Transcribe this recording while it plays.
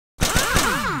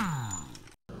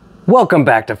Welcome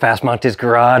back to Fast Monty's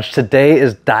Garage. Today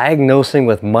is Diagnosing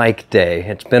with Mike Day.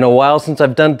 It's been a while since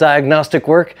I've done diagnostic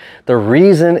work. The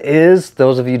reason is,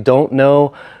 those of you who don't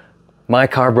know, my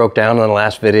car broke down in the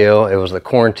last video. It was the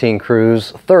quarantine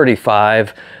cruise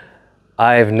 35.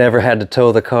 I've never had to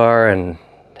tow the car, and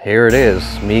here it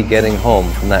is, me getting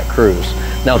home from that cruise.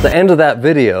 Now at the end of that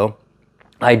video,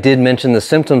 I did mention the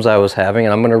symptoms I was having,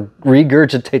 and I'm going to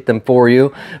regurgitate them for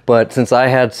you, but since I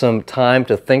had some time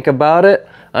to think about it,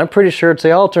 I'm pretty sure it's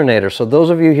the alternator. So those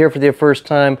of you here for the first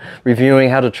time reviewing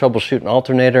how to troubleshoot an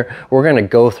alternator, we're going to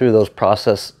go through those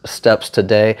process steps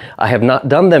today. I have not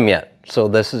done them yet, so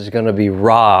this is going to be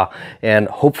raw, and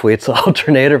hopefully it's the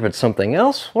alternator. If it's something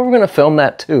else, well, we're going to film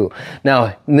that too.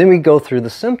 Now, then we go through the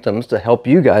symptoms to help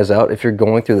you guys out if you're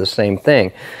going through the same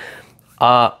thing.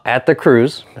 At the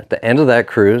cruise, at the end of that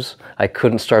cruise, I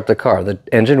couldn't start the car. The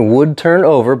engine would turn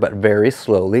over, but very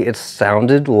slowly. It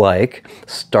sounded like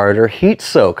starter heat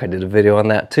soak. I did a video on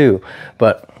that too,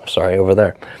 but sorry, over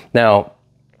there. Now,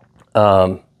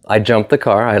 I jumped the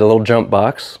car. I had a little jump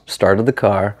box, started the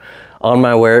car on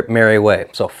my merry way.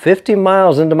 So 50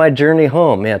 miles into my journey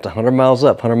home, yeah, it's 100 miles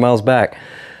up, 100 miles back,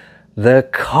 the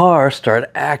car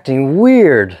started acting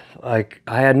weird. Like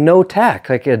I had no tack,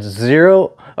 like it's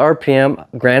 0 RPM.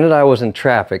 Granted, I was in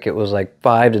traffic. It was like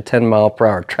 5 to 10 mile per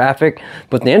hour traffic,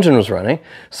 but the engine was running.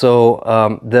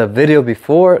 So the video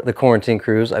before the quarantine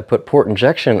cruise, I put port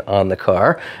injection on the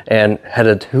car and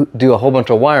had to do a whole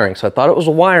bunch of wiring. So I thought it was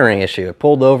a wiring issue. I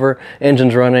pulled over,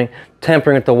 engine's running,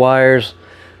 tampering at the wires,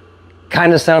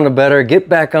 kind of sounded better. Get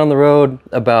back on the road,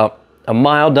 about a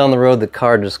mile down the road, the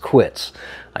car just quits.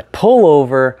 I pull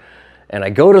over and I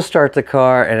go to start the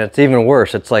car, and it's even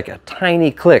worse. It's like a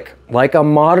tiny click, like a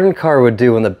modern car would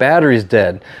do when the battery's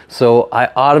dead. So I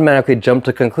automatically jumped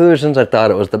to conclusions. I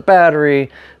thought it was the battery.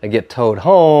 I get towed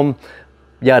home,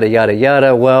 yada, yada,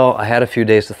 yada. Well, I had a few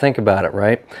days to think about it,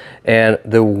 right? And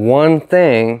the one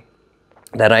thing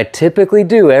that I typically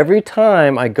do every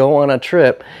time I go on a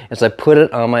trip is I put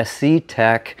it on my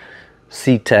C-Tech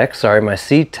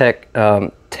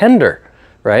tender,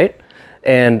 right?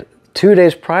 And 2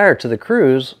 days prior to the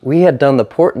cruise, we had done the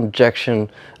port injection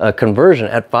conversion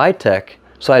at Tech.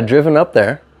 So I had driven up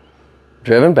there,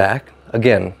 driven back,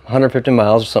 again, 150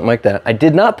 miles or something like that. I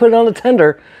did not put it on the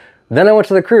tender. Then I went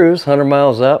to the cruise, 100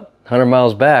 miles up, 100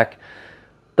 miles back.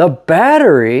 The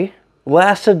battery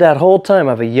lasted that whole time.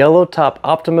 I have a yellow top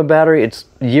Optima battery. It's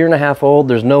a year and a half old.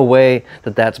 There's no way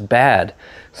that that's bad.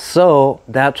 So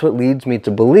that's what leads me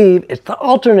to believe it's the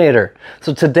alternator.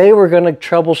 So today we're going to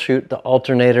troubleshoot the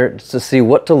alternator to see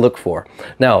what to look for.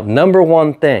 Now, number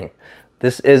one thing,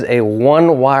 this is a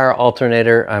one-wire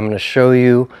alternator. I'm going to show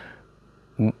you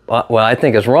what I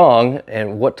think is wrong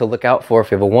and what to look out for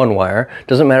if you have a one-wire.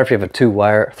 Doesn't matter if you have a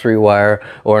 2-wire, 3-wire,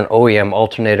 or an OEM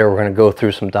alternator. We're going to go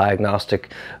through some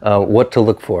diagnostic, what to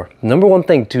look for. Number one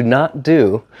thing, do not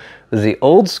do is the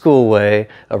old school way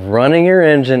of running your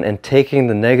engine and taking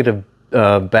the negative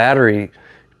battery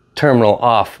terminal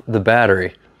off the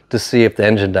battery to see if the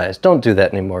engine dies. Don't do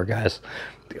that anymore, guys.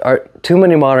 Too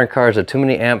many modern cars have too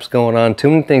many amps going on, too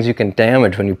many things you can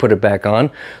damage when you put it back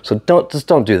on. So just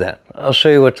don't do that. I'll show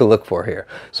you what to look for here.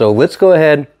 So let's go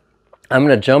ahead. I'm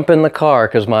going to jump in the car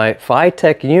because my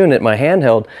Tech unit, my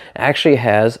handheld, actually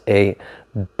has a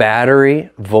battery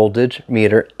voltage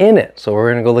meter in it. So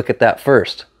we're going to go look at that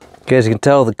first. Okay, as you can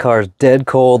tell, the car's dead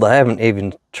cold. I haven't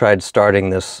even tried starting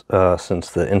this since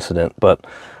the incident, but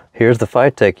here's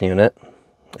the Tech unit.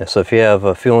 So if you have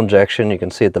a fuel injection, you can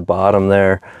see at the bottom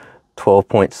there,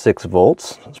 12.6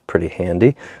 volts. That's pretty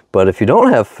handy. But if you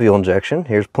don't have fuel injection,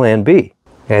 here's plan B.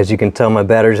 As you can tell, my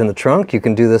battery's in the trunk. You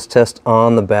can do this test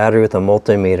on the battery with a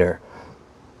multimeter.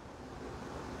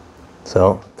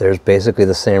 So there's basically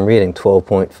the same reading,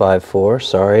 12.54.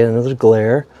 Sorry, another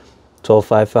glare.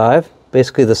 12.55.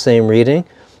 Basically the same reading.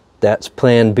 That's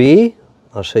plan B.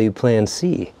 I'll show you plan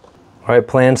C. All right,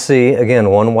 plan C, again,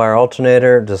 one-wire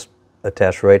alternator, just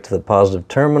attach right to the positive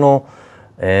terminal,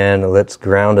 and let's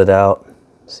ground it out,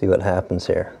 see what happens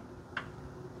here.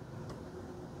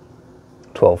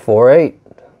 12.48,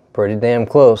 pretty damn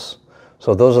close.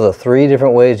 So those are the 3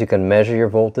 different ways you can measure your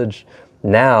voltage.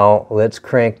 Now let's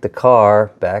crank the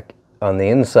car back on the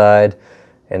inside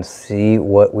and see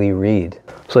what we read.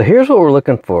 So here's what we're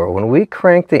looking for. When we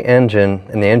crank the engine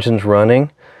and the engine's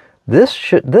running,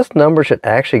 this number should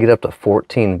actually get up to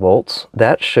 14 volts.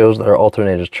 That shows that our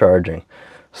alternator is charging.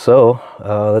 So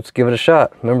let's give it a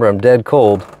shot. Remember, I'm dead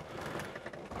cold.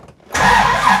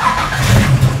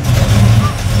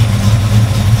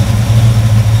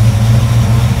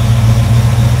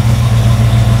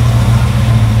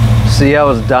 See how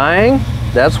it's dying?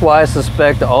 That's why I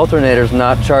suspect the alternator's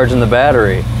not charging the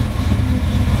battery.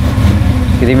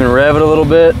 Can even rev it a little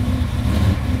bit.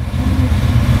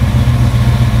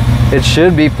 It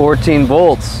should be 14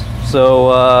 volts. So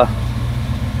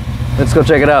let's go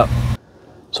check it out.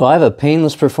 So I have a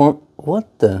Painless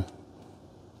what the?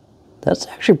 That's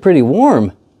actually pretty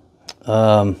warm.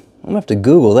 I'm gonna have to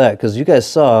Google that because you guys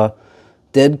saw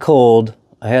dead cold.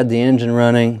 I had the engine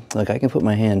running. Like I can put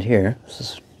my hand here. This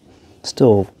is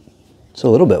still a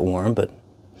little bit warm, but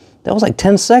that was like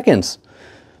 10 seconds.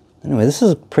 Anyway, this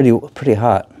is pretty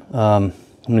hot. I'm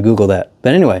gonna Google that.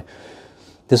 But anyway,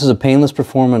 this is a Painless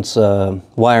Performance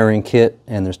wiring kit,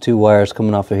 and there's 2 wires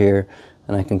coming off of here,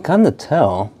 and I can kind of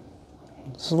tell.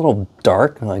 It's a little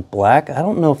dark, like black. I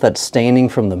don't know if that's staining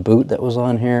from the boot that was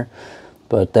on here,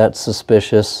 but that's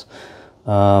suspicious.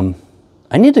 I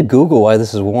need to Google why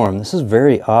this is warm. This is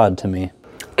very odd to me.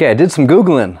 Okay, I did some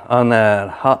Googling on that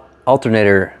hot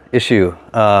alternator issue.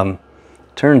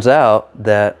 Turns out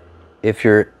that if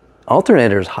your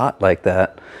alternator is hot like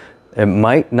that, it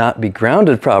might not be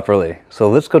grounded properly. So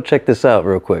let's go check this out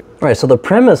real quick. All right, so the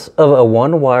premise of a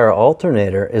 1-wire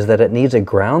alternator is that it needs a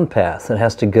ground path. It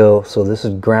has to go, so this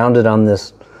is grounded on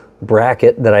this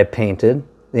bracket that I painted.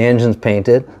 The engine's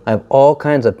painted. I have all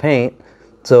kinds of paint.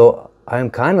 So I'm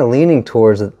kind of leaning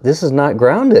towards that this is not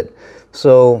grounded.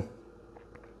 So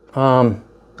I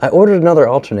ordered another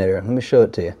alternator. Let me show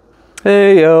it to you.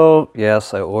 Hey, yo.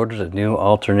 Yes, I ordered a new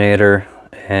alternator,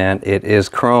 and it is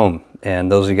chrome.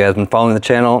 And those of you guys who've been following the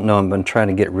channel know I've been trying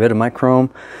to get rid of my chrome,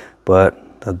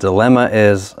 but the dilemma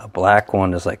is a black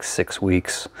one is like 6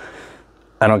 weeks.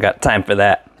 I don't got time for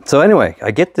that. So anyway,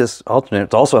 I get this alternator.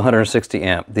 It's also 160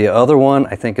 amp. The other one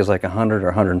I think is like 100 or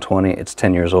 120. It's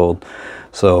 10 years old.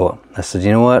 So I said,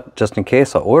 you know what? Just in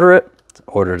case, I'll order it.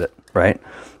 Ordered it, right?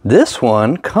 This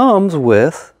one comes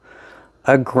with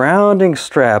a grounding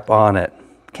strap on it.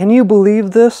 Can you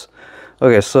believe this?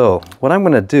 Okay, so what I'm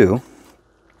gonna do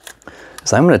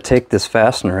is I'm going to take this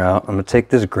fastener out, I'm going to take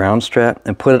this ground strap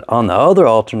and put it on the other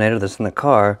alternator that's in the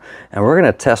car, and we're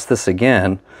going to test this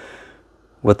again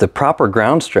with the proper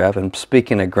ground strap. And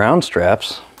speaking of ground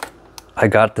straps, I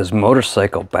got this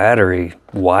Motorcyle battery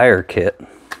wire kit,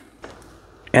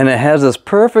 and it has this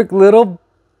perfect little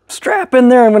strap in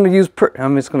there. I'm going to use,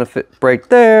 I'm just going to fit right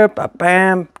there,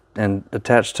 bam, and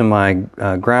attach to my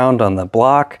ground on the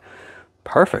block.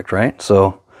 Perfect, right?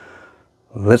 So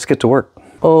let's get to work.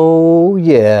 Oh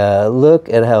yeah, look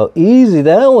at how easy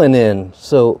that went in.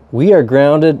 So we are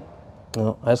grounded.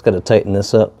 Oh, I just got to tighten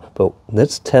this up, but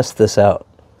let's test this out.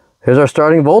 Here's our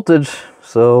starting voltage.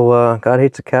 So God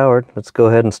hates a coward. Let's go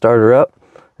ahead and start her up,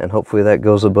 and hopefully that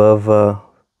goes above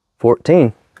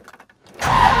 14.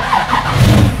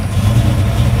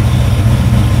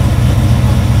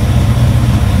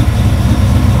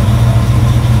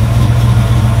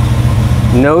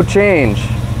 No change.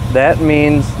 That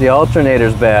means the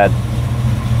alternator's bad.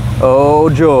 Oh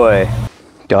joy.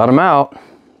 Got them out.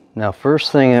 Now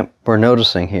first thing we're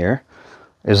noticing here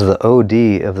is the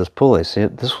OD of this pulley. See,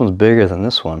 this one's bigger than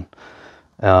this one.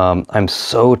 I'm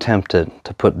so tempted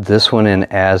to put this one in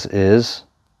as is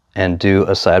and do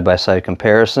a side-by-side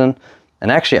comparison.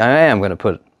 And actually I am going to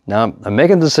put, now I'm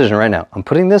making the decision right now. I'm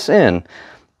putting this in,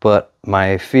 but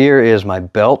my fear is my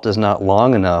belt is not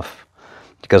long enough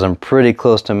because I'm pretty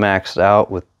close to maxed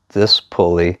out with this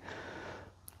pulley.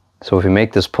 So if we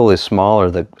make this pulley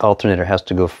smaller, the alternator has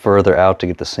to go further out to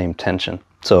get the same tension.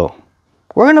 So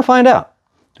we're going to find out,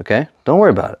 okay? Don't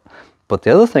worry about it. But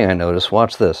the other thing I noticed,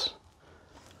 watch this.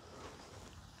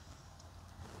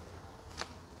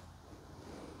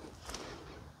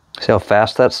 See how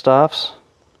fast that stops?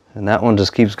 And that one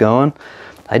just keeps going.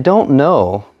 I don't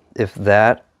know if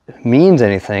that means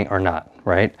anything or not,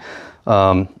 right?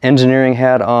 Engineering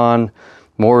hat on.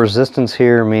 More resistance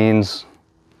here means,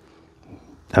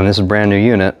 I mean, this is a brand new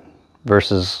unit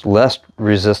versus less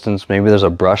resistance. Maybe there's a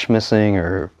brush missing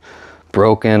or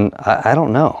broken. I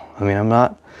don't know. I mean, I'm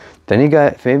not, if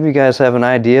any of you guys have an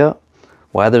idea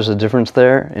why there's a difference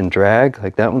there in drag,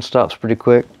 like that one stops pretty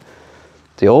quick.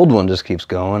 The old one just keeps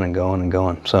going and going and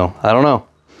going. So I don't know.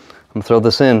 I'm gonna throw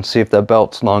this in, see if that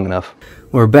belt's long enough.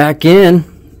 We're back in,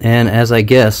 and as I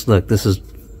guessed, look, this is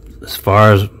as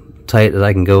far as tight as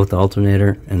I can go with the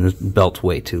alternator, and this belt's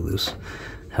way too loose.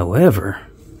 However,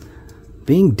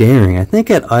 being daring, I think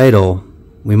at idle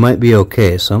we might be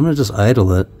okay, so I'm gonna just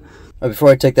idle it. Before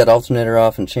I take that alternator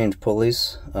off and change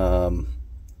pulleys,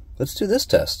 let's do this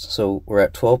test. So we're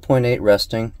at 12.8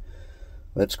 resting.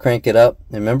 Let's crank it up.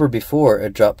 And remember before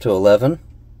it dropped to 11.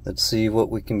 Let's see what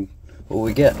we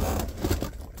get.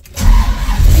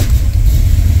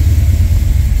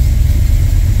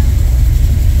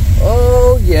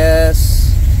 Oh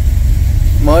yes,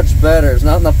 much better. It's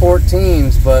not in the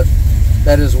 14s, but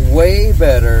That is way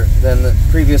better than the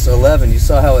previous 11. You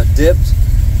saw how it dipped.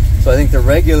 So I think the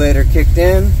regulator kicked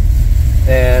in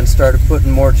and started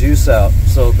putting more juice out.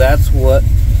 So that's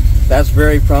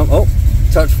very prompt. Oh,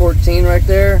 touch 14 right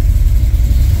there.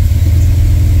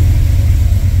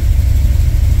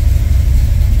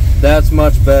 That's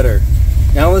much better.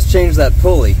 Now let's change that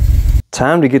pulley.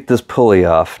 Time to get this pulley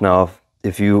off. Now,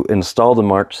 if you installed the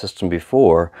March system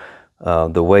before,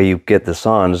 the way you get this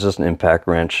on is just an impact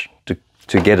wrench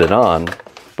to get it on.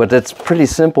 But it's pretty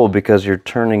simple because you're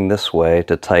turning this way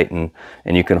to tighten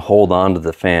and you can hold on to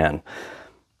the fan.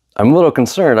 I'm a little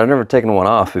concerned. I've never taken one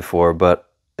off before,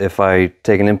 but if I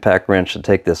take an impact wrench to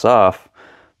take this off,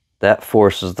 that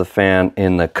forces the fan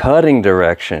in the cutting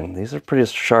direction. These are pretty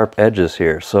sharp edges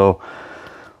here. So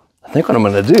I think what I'm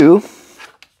going to do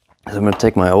is I'm going to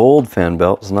take my old fan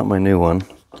belt, it's not my new one,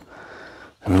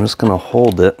 and I'm just going to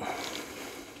hold it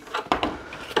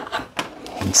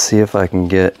and see if I can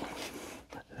get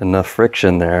enough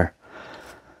friction there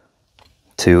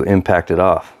to impact it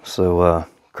off. So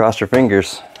cross your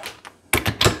fingers.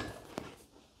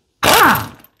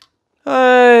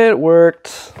 Hey, it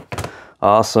worked.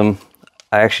 Awesome.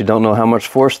 I actually don't know how much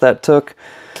force that took.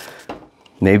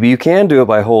 Maybe you can do it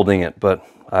by holding it, but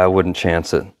I wouldn't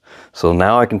chance it. So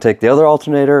now I can take the other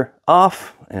alternator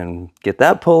off and get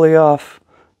that pulley off,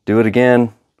 do it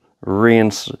again,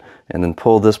 and then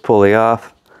pull this pulley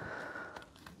off.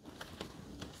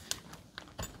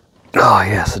 Oh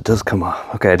yes, it does come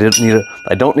off. Okay, I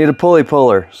don't need a pulley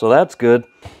puller, so that's good.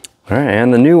 All right,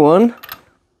 and the new one.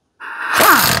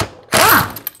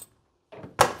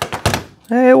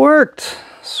 Hey, it worked.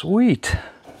 Sweet.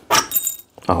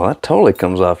 Oh, that totally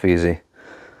comes off easy.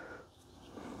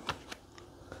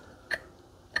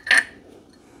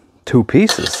 2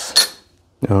 pieces.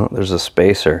 Oh, there's a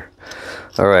spacer.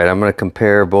 All right, I'm going to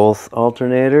compare both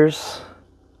alternators.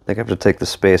 I think I have to take the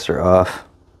spacer off.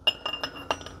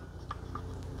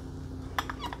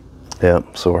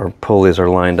 Yep, so our pulleys are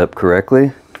lined up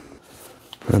correctly.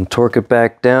 And torque it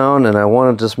back down, and I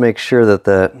want to just make sure that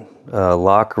that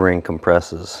lock ring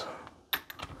compresses.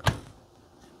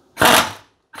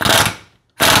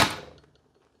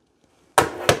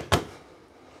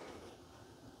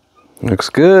 Looks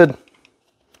good.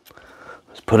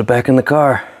 Let's put it back in the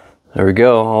car. There we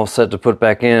go, all set to put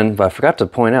back in. But I forgot to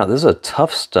point out, this is a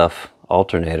Tough Stuff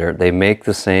alternator. They make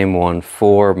the same one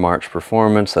for March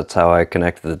Performance. That's how I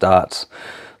connected the dots.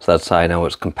 So that's how I know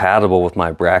it's compatible with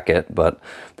my bracket, but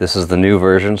this is the new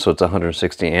version, so it's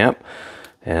 160 amp.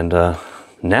 And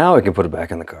now I can put it back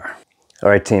in the car. All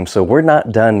right, team, so we're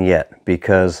not done yet,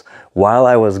 because while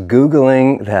I was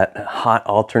Googling that hot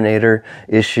alternator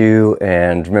issue,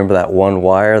 and remember that one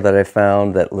wire that I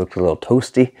found that looked a little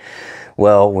toasty?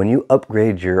 Well, when you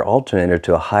upgrade your alternator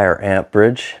to a higher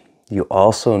amperage, you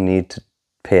also need to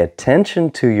pay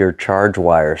attention to your charge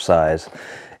wire size.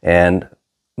 And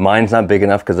mine's not big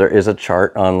enough because there is a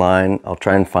chart online. I'll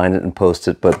try and find it and post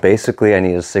it, but basically I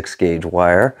need a 6-gauge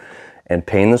wire, and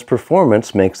Painless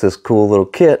Performance makes this cool little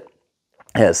kit.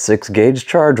 It has 6-gauge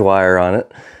charge wire on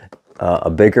it, a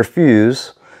bigger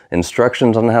fuse,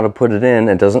 instructions on how to put it in.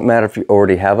 It doesn't matter if you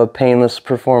already have a Painless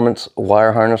Performance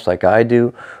wire harness like I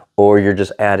do, or you're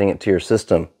just adding it to your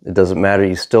system. It doesn't matter,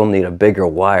 you still need a bigger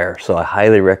wire. So I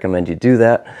highly recommend you do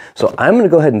that. So I'm gonna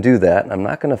go ahead and do that. I'm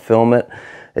not gonna film it.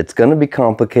 It's gonna be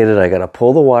complicated. I gotta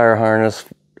pull the wire harness,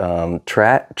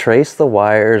 trace the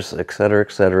wires, etc.,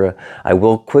 etc. I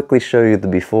will quickly show you the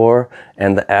before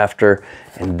and the after,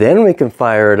 and then we can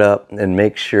fire it up and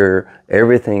make sure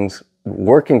everything's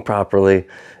working properly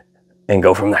and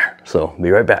go from there. So be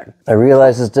right back. I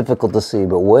realize it's difficult to see,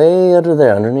 but way under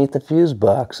there, underneath the fuse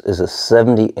box, is a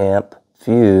 70 amp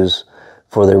fuse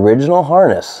for the original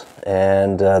harness,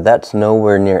 and that's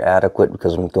nowhere near adequate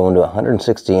because I'm going to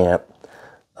 160 amp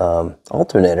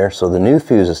alternator, so the new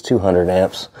fuse is 200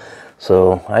 amps.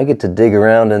 So I get to dig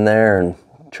around in there and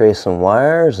trace some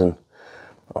wires, and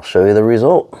I'll show you the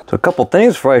result. So a couple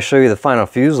things before I show you the final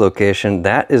fuse location.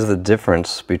 That is the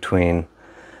difference between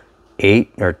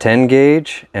 8 or 10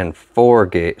 gauge and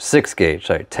 6 gauge,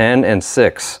 sorry, 10 and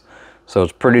 6. So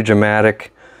it's pretty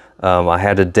dramatic. I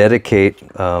had to dedicate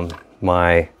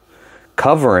my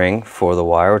covering for the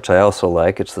wire, which I also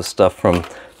like. It's the stuff from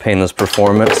Painless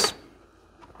Performance.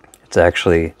 It's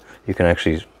actually, you can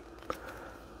actually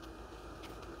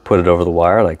put it over the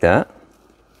wire like that.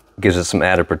 Gives it some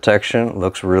added protection,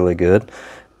 looks really good.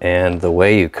 And the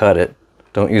way you cut it,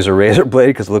 don't use a razor blade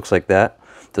because it looks like that.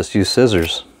 Just use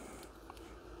scissors.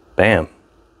 Bam.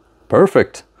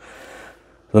 Perfect.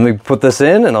 Let me put this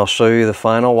in and I'll show you the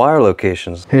final wire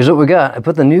locations. Here's what we got. I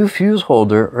put the new fuse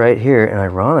holder right here, and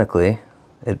ironically,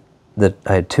 it that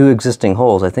I had 2 existing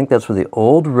holes. I think that's where the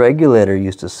old regulator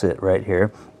used to sit, right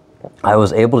here. I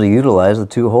was able to utilize the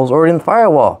 2 holes already in the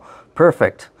firewall.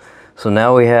 Perfect. So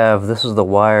now we have, this is the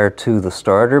wire to the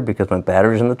starter because my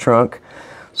battery's in the trunk.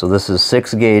 So this is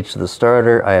 6 gauge to the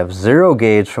starter. I have 0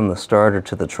 gauge from the starter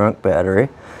to the trunk battery.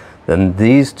 Then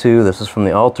these 2, this is from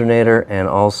the alternator, and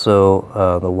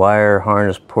also the wire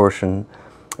harness portion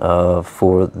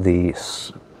for the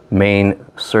main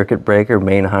circuit breaker,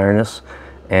 main harness,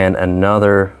 and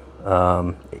another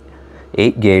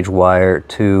 8 gauge wire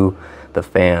to the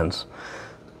fans.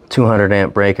 200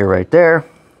 amp breaker right there.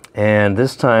 And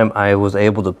this time I was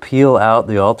able to peel out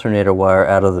the alternator wire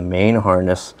out of the main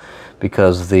harness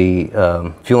because the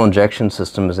fuel injection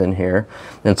system is in here.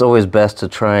 And it's always best to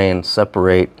try and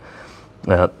separate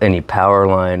any power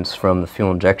lines from the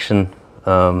fuel injection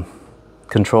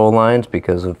control lines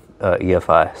because of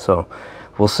EFI. So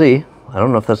we'll see. I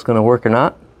don't know if that's going to work or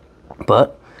not,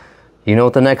 but you know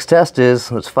what the next test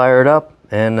is. Let's fire it up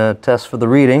and test for the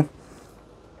reading.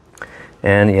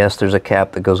 And yes, there's a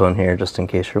cap that goes on here just in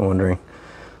case you're wondering.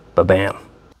 Ba-bam. All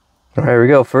right, here we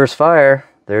go. First fire.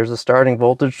 There's the starting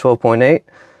voltage, 12.8.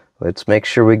 Let's make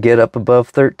sure we get up above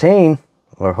 13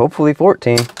 or hopefully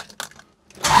 14.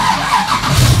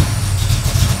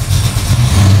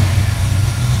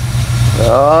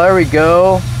 Oh, there we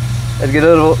go. Let's get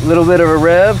a little bit of a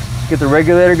rev. Get the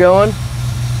regulator going.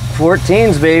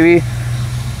 14s, baby.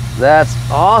 That's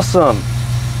awesome.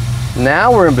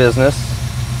 Now we're in business.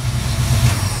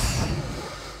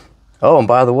 Oh, and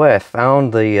by the way, I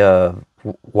found the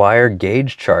wire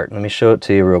gauge chart. Let me show it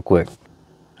to you real quick.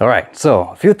 All right, so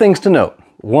a few things to note.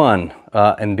 One,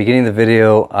 in the beginning of the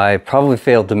video, I probably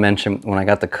failed to mention when I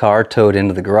got the car towed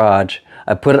into the garage,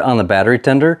 I put it on the battery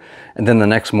tender, and then the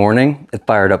next morning, it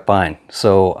fired up fine.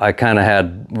 So I kind of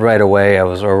had, right away, I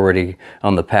was already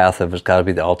on the path of it's got to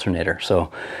be the alternator.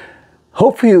 So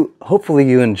hopefully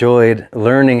you enjoyed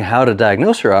learning how to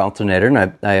diagnose your alternator.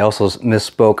 And I also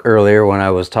misspoke earlier when I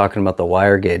was talking about the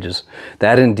wire gauges.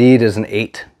 That indeed is an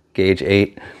 8, gauge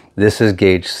 8. This is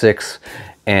gauge 6.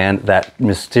 And that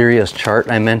mysterious chart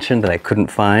I mentioned that I couldn't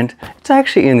find, it's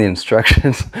actually in the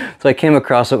instructions. So I came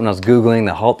across it when I was Googling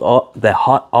the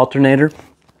hot alternator.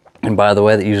 And by the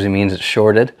way, that usually means it's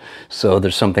shorted. So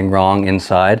there's something wrong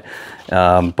inside.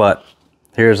 But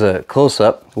here's a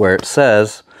close-up where it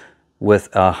says, with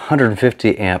a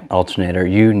 150 amp alternator,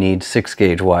 you need 6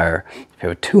 gauge wire. If you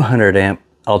have a 200 amp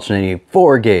alternator, you need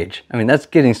 4 gauge. I mean, that's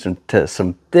getting to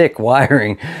some thick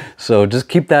wiring. So just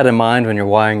keep that in mind when you're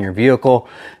wiring your vehicle.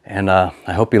 And I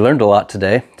hope you learned a lot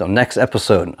today. So next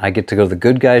episode, I get to go to the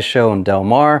Good Guys show in Del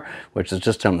Mar, which is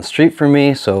just down the street from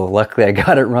me. So luckily I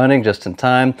got it running just in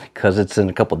time because it's in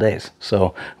a couple days.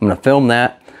 So I'm gonna film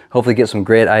that, hopefully get some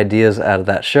great ideas out of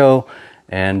that show.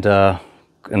 And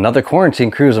another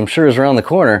quarantine cruise, I'm sure, is around the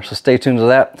corner, so stay tuned to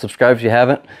that. Subscribe if you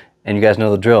haven't, and you guys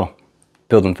know the drill.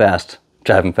 Building fast,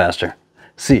 driving faster.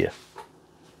 See ya.